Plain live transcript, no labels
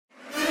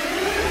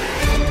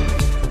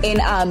In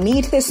our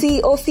Meet the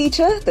CEO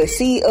feature, the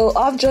CEO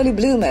of Jolly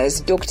Bloomers,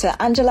 Dr.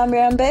 Angela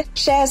Mirembe,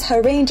 shares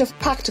her range of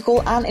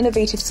practical and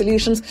innovative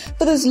solutions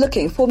for those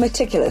looking for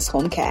meticulous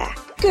home care.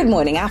 Good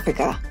morning,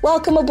 Africa.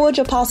 Welcome aboard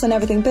your pulse on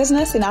everything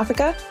business in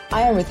Africa.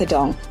 I am Ritha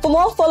Dong. For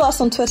more, follow us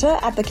on Twitter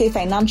at The K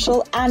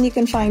Financial, and you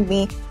can find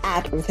me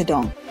at Ritha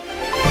Dong.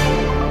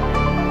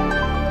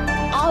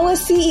 Our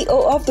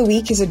CEO of the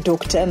week is a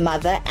doctor,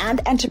 mother,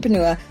 and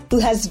entrepreneur who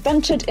has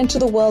ventured into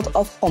the world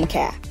of home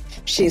care.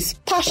 She's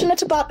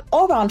passionate about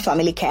all-round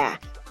family care,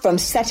 from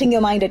setting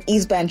your mind at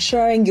ease by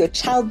ensuring your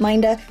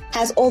childminder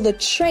has all the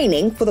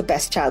training for the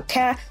best child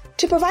care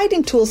to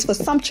providing tools for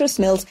sumptuous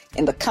meals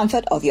in the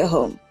comfort of your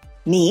home.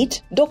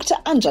 Meet Dr.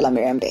 Angela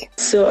Mirembe.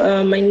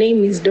 So my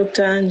name is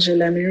Dr.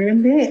 Angela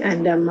Mirembe,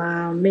 and I'm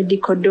a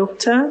medical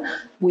doctor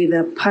with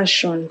a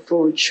passion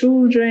for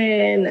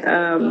children,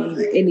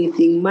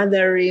 anything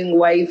mothering,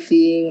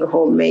 wifing,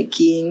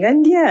 homemaking,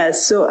 and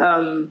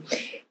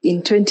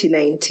in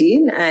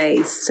 2019,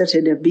 I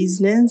started a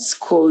business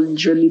called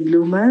Jolly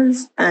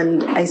Bloomers,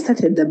 and I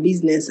started the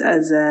business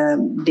as a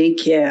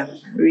daycare,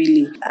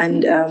 really.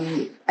 And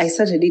I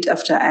started it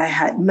after I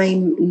had my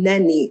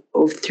nanny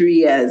of 3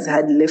 years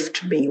had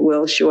left me.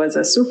 Well, she was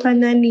a super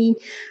nanny,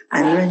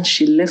 and when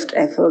she left,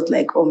 I felt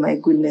like, oh my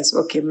goodness,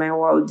 okay, my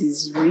world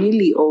is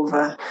really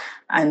over.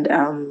 And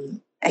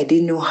I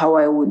didn't know how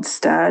I would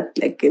start,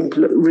 like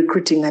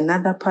recruiting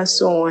another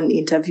person,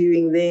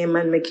 interviewing them,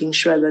 and making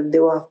sure that they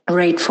were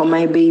right for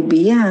my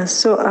baby. Yeah.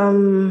 So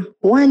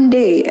one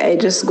day I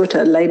just got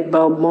a light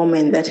bulb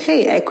moment that,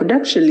 hey, I could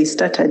actually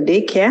start a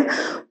daycare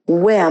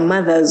where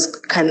mothers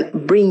can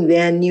bring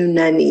their new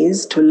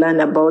nannies to learn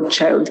about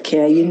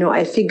childcare. You know,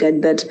 I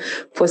figured that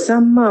for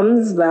some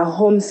moms, the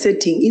home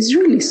setting is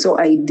really so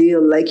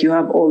ideal. Like you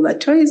have all the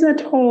toys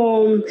at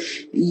home,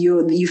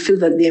 you feel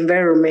that the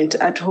environment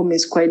at home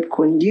is quite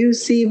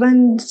conducive,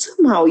 and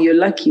somehow you're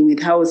lucky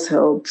with house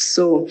help.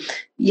 So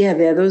yeah,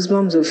 there are those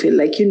moms who feel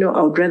like,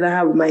 I would rather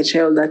have my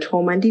child at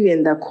home, and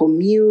even the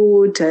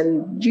commute,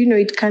 and,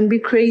 it can be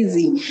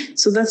crazy.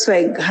 So that's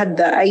why I had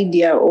the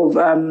idea of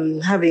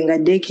having a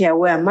daycare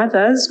where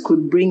mothers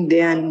could bring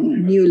their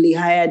newly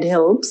hired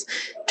helps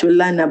to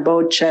learn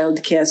about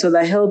childcare. So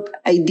the help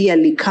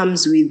ideally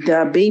comes with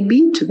the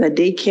baby to the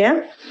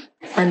daycare,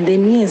 and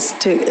then,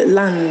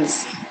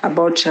 learns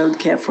about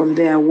childcare from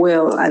there.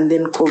 Well, and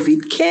then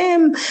COVID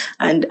came,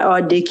 and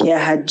our daycare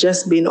had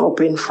just been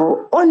open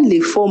for only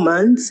 4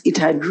 months. It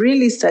had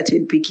really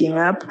started picking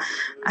up,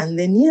 and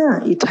then,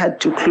 it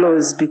had to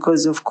close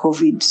because of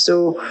COVID.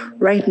 So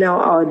right now,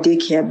 our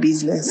daycare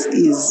business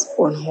is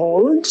on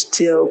hold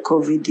till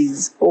COVID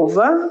is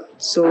over.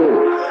 So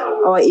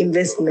our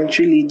investment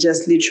really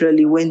just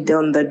literally went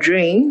down the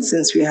drain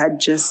since we had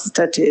just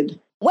started.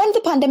 When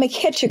the pandemic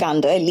hit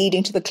Uganda,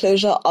 leading to the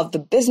closure of the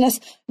business,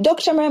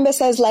 Dr. Mirembe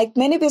says, like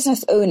many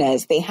business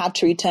owners, they had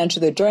to return to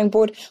the drawing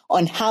board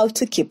on how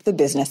to keep the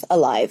business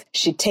alive.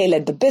 She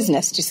tailored the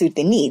business to suit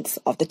the needs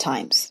of the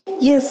times.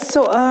 Yes,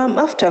 so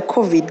after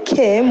COVID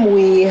came,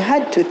 we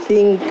had to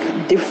think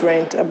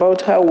different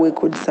about how we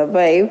could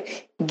survive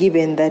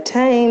given the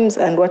times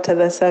and what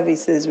other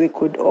services we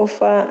could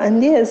offer.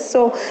 And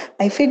so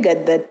I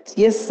figured that,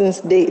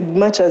 since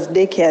much as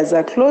daycares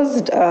are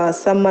closed,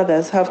 some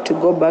mothers have to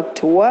go back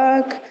to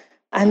work.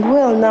 And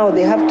now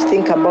they have to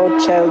think about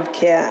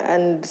childcare.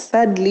 And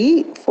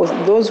sadly, for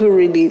those who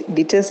really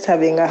detest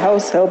having a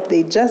house help,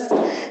 they just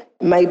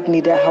might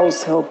need a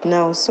house help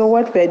now. So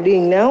what we're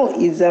doing now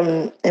is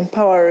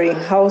empowering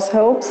house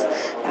helps,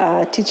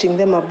 teaching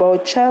them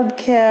about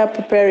childcare,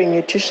 preparing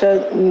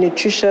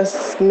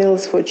nutritious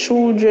meals for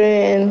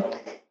children.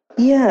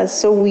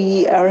 So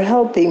we are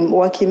helping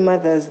working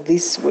mothers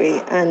this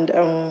way. And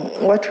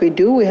what we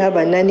do, we have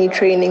a nanny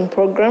training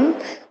program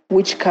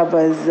which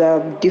covers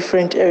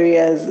different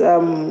areas,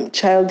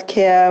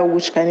 childcare,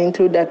 which can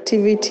include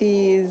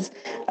activities,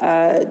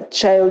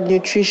 child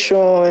nutrition,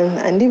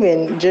 and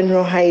even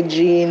general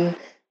hygiene.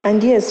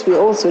 And we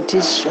also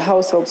teach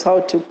households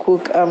how to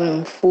cook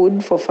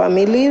food for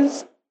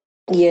families.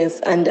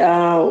 And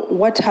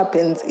what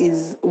happens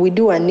is we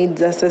do a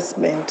needs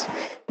assessment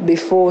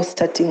before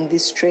starting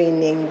this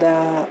training.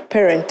 The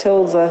parent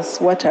tells us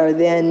what are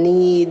their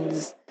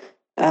needs,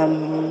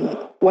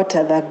 what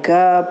are the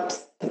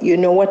gaps,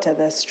 what are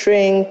the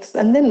strengths,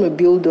 and then we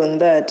build on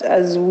that.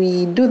 As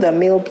we do the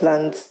meal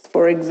plans,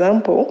 for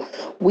example,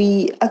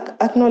 we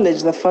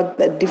acknowledge the fact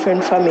that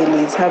different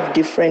families have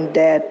different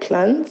diet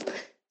plans.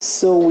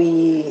 So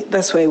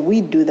that's why we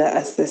do the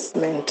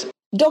assessment.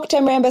 Dr.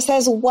 Mirembe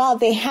says while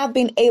they have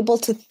been able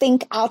to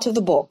think out of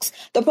the box,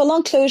 the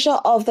prolonged closure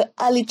of the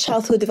early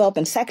childhood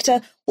development sector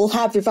will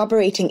have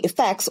reverberating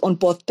effects on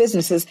both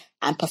businesses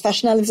and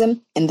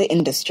professionalism in the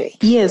industry.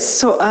 Yes,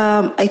 so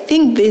I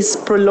think this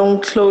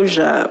prolonged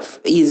closure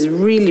is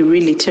really,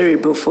 really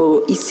terrible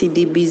for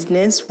ECD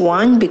business.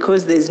 One,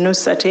 because there's no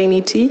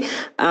certainty.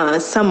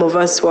 Some of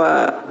us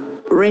were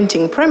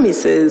renting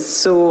premises.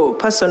 So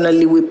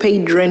personally, we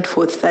paid rent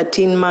for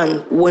 13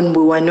 months when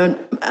we were not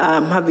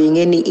having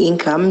any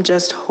income,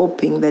 just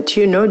hoping that,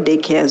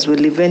 daycares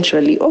will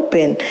eventually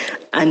open.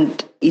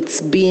 and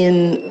it's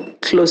been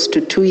close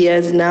to 2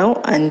 years now,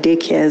 and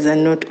daycares are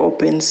not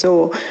open.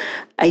 So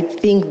I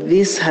think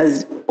this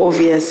has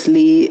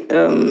obviously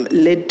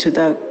led to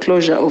the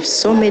closure of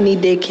so many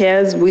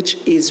daycares, which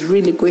is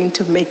really going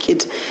to make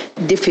it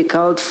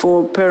difficult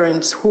for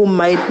parents who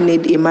might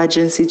need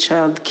emergency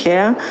child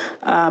care.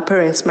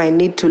 Parents might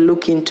need to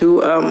look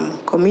into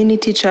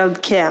community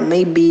child care.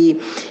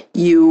 Maybe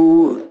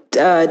you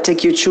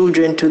take your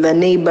children to the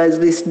neighbors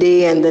this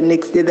day, and the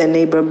next day the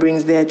neighbor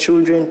brings their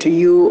children to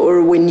you,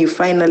 or when you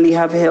finally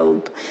have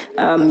help,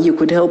 you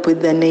could help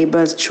with the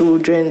neighbor's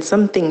children,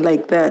 something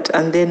like that.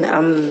 And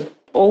then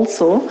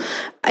also,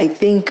 I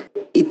think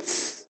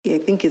it's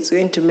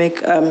going to make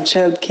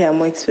childcare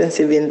more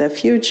expensive in the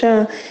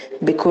future,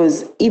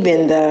 because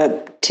even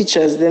the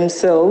teachers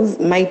themselves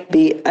might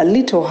be a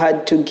little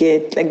hard to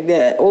get. Like,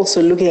 they're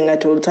also looking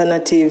at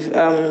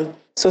alternative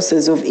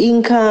sources of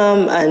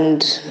income,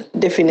 and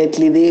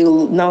definitely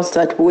they'll now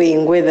start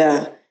weighing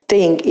whether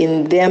staying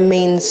in their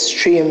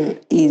mainstream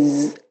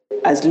is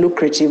as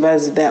lucrative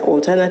as the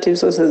alternative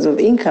sources of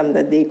income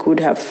that they could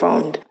have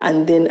found.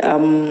 And then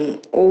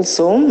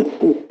also,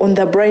 on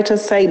the brighter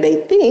side, I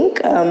think,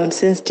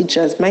 since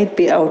teachers might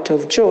be out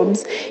of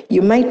jobs,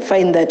 you might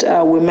find that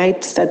we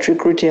might start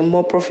recruiting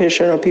more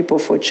professional people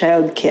for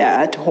childcare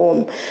at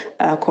home,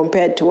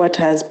 compared to what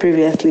has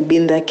previously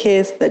been the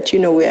case, that,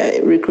 we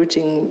are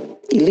recruiting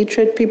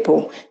illiterate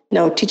people.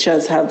 Now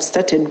teachers have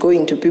started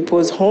going to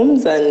people's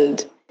homes,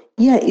 and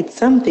it's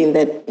something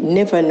that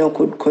never know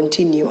could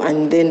continue.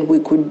 And then we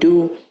could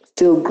do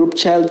still group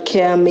child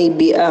care,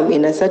 maybe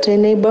in a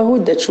certain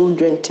neighborhood, the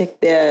children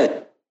take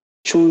their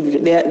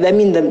children,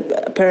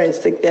 the parents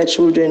take their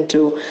children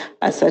to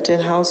a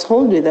certain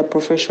household with a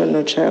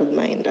professional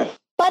childminder.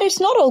 But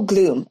it's not all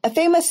gloom. A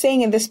famous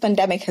saying in this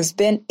pandemic has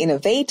been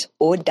innovate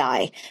or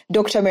die.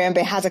 Dr.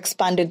 Mirembe has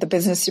expanded the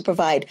business to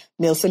provide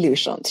meal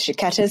solutions. She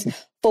caters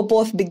for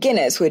both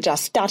beginners who are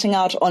just starting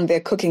out on their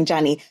cooking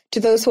journey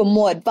to those who are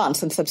more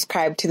advanced and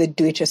subscribe to the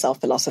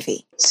do-it-yourself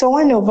philosophy. So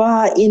one of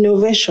our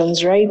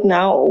innovations right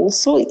now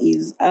also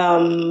is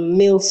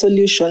meal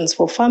solutions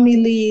for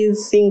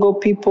families, single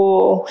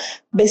people.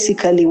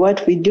 Basically,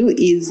 what we do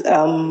is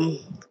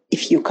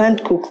if you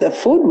can't cook the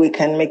food, we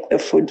can make the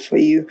food for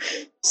you.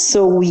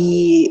 So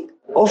we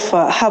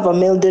have a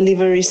meal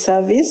delivery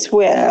service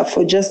where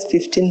for just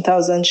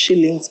 15,000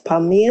 shillings per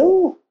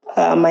meal,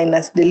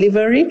 minus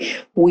delivery,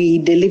 we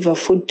deliver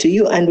food to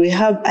you, and we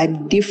have a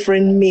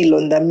different meal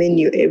on the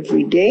menu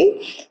every day.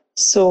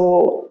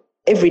 So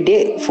every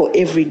day for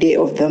every day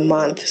of the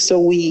month. So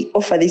we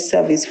offer this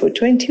service for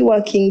 20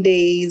 working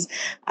days,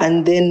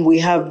 and then we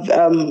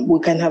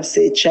can have,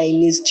 say,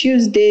 Chinese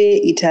Tuesday,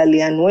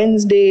 Italian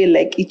Wednesday.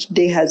 Like, each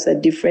day has a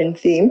different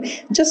theme,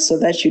 just so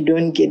that you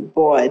don't get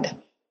bored.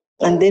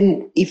 And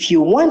then if you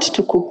want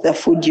to cook the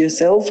food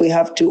yourself, we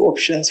have two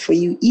options for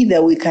you.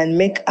 Either we can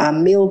make a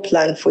meal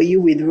plan for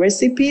you with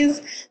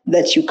recipes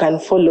that you can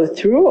follow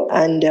through,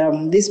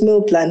 and this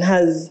meal plan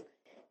has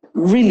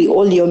really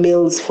all your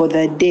meals for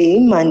the day,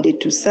 Monday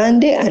to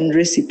Sunday, and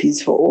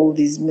recipes for all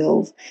these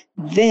meals.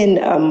 Then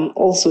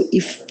also,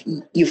 if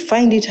you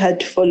find it hard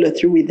to follow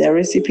through with the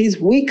recipes,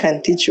 we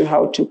can teach you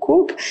how to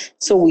cook.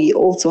 So we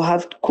also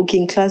have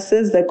cooking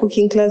classes. The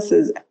cooking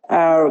classes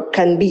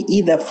can be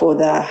either for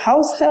the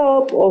house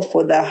help or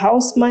for the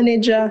house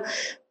manager.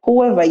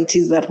 Whoever it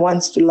is that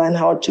wants to learn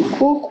how to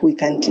cook, we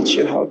can teach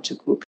you how to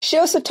cook. She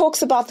also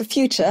talks about the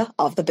future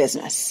of the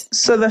business.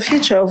 So the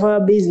future of our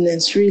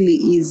business really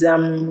is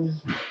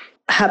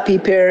happy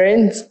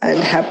parents and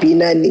happy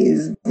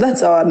nannies.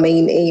 That's our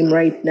main aim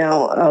right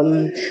now.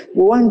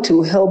 We want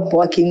to help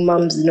working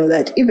moms know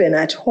that even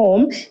at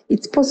home,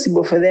 it's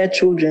possible for their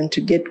children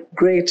to get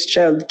great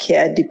child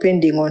care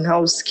depending on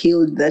how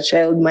skilled the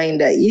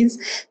childminder is.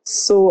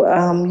 So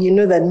you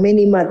know that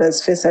many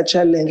mothers face a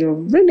challenge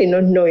of really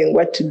not knowing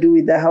what to do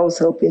with the house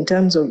help in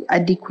terms of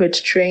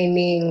adequate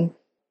training,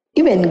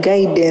 even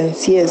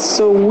guidance. Yes,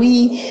 so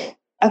we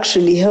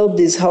actually help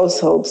these house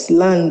helps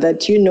learn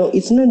that,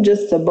 it's not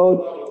just about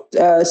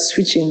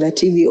switching the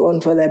TV on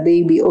for the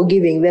baby or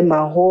giving them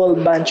a whole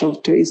bunch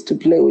of toys to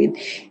play with.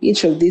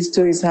 Each of these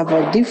toys have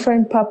a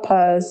different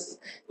purpose.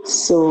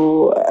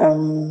 So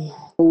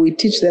we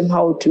teach them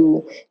how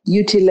to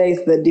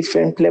utilize the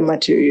different play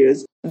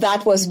materials.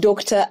 That was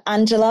Dr.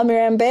 Angela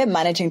Mirembe,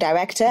 Managing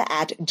Director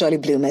at Jolly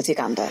Bloomers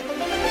Uganda.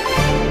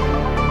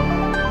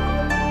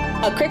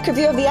 A quick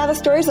review of the other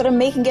stories that are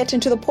making it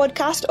into the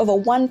podcast. Over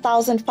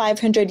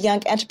 1,500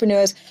 young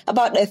entrepreneurs,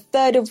 about a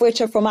third of which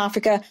are from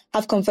Africa,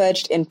 have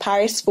converged in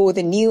Paris for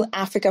the new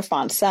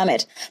Africa-France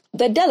Summit.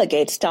 The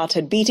delegates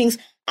started meetings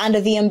under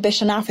the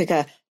Ambition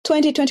Africa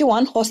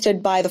 2021,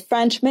 hosted by the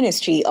French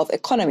Ministry of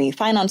Economy,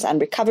 Finance and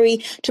Recovery,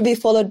 to be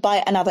followed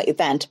by another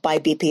event by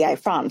BPI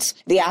France.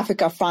 The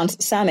Africa-France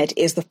Summit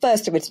is the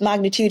first of its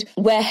magnitude,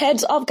 where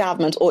heads of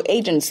government or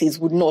agencies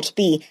would not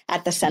be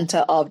at the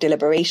center of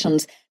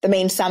deliberations. The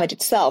main summit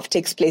itself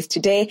takes place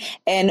today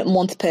in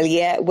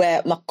Montpellier,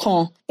 where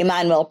Macron,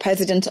 Emmanuel,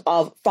 President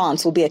of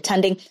France, will be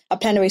attending a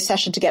plenary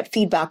session to get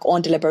feedback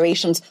on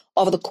deliberations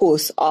over the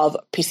course of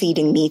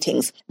preceding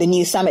meetings. The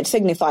new summit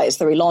signifies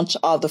the relaunch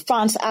of the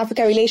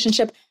France-Africa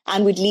relationship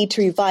and would lead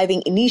to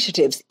reviving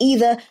initiatives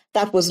either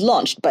that was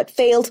launched but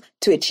failed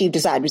to achieve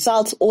desired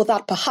results or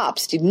that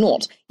perhaps did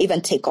not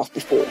even take off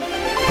before.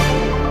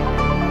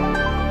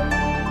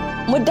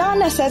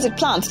 Moderna says it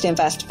plans to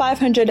invest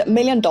 $500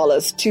 million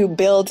to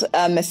build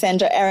a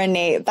messenger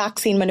RNA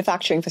vaccine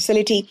manufacturing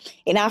facility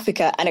in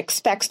Africa and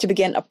expects to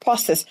begin a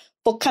process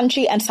for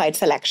country and site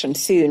selection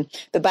soon.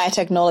 The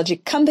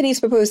biotechnology company's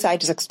proposed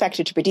site is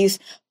expected to produce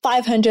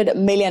 500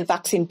 million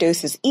vaccine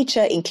doses each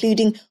year,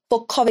 including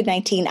for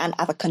COVID-19 and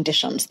other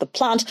conditions. The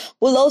plant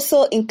will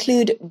also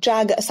include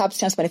drug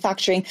substance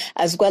manufacturing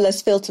as well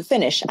as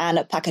fill-to-finish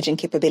and packaging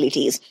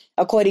capabilities.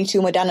 According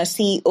to Moderna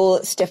CEO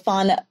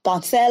Stéphane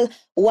Bancel,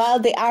 while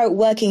they are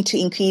working to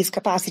increase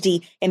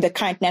capacity in the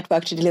current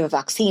network to deliver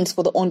vaccines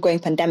for the ongoing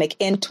pandemic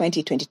in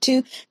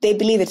 2022, they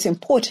believe it's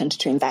important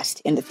to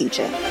invest in the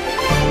future.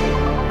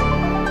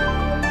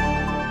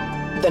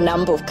 The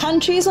number of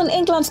countries on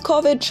England's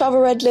COVID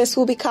travel red list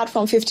will be cut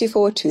from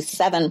 54 to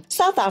 7.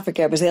 South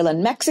Africa, Brazil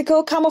and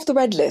Mexico come off the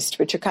red list,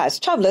 which requires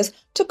travellers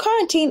to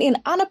quarantine in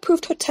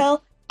unapproved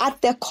hotel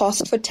at their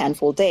cost for 10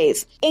 full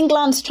days.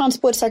 England's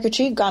Transport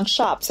Secretary Grant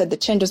Sharp said the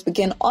changes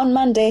begin on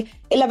Monday,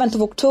 11th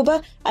of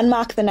October, and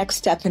mark the next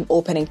step in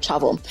opening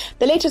travel.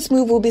 The latest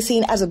move will be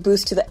seen as a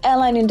boost to the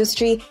airline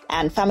industry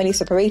and families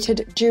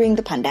separated during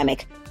the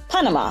pandemic.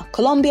 Panama,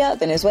 Colombia,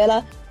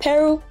 Venezuela,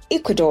 Peru,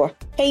 Ecuador,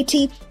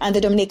 Haiti, and the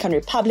Dominican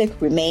Republic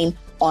remain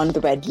on the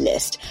red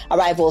list.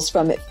 Arrivals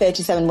from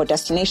 37 more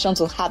destinations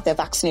will have their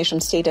vaccination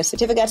status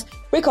certificates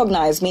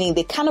recognized, meaning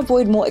they can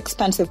avoid more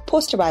expensive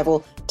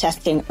post-arrival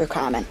testing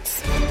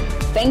requirements.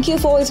 Thank you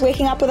for always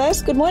waking up with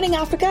us. Good Morning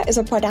Africa is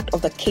a product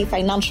of the K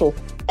Financial.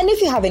 And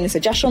if you have any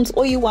suggestions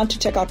or you want to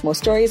check out more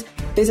stories,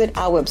 visit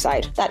our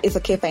website. That is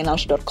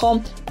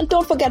thekfinancial.com. And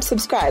don't forget to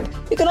subscribe.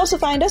 You can also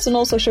find us on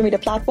all social media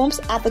platforms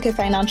at the K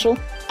Financial.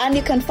 And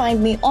you can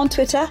find me on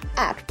Twitter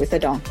at With The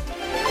Dawn.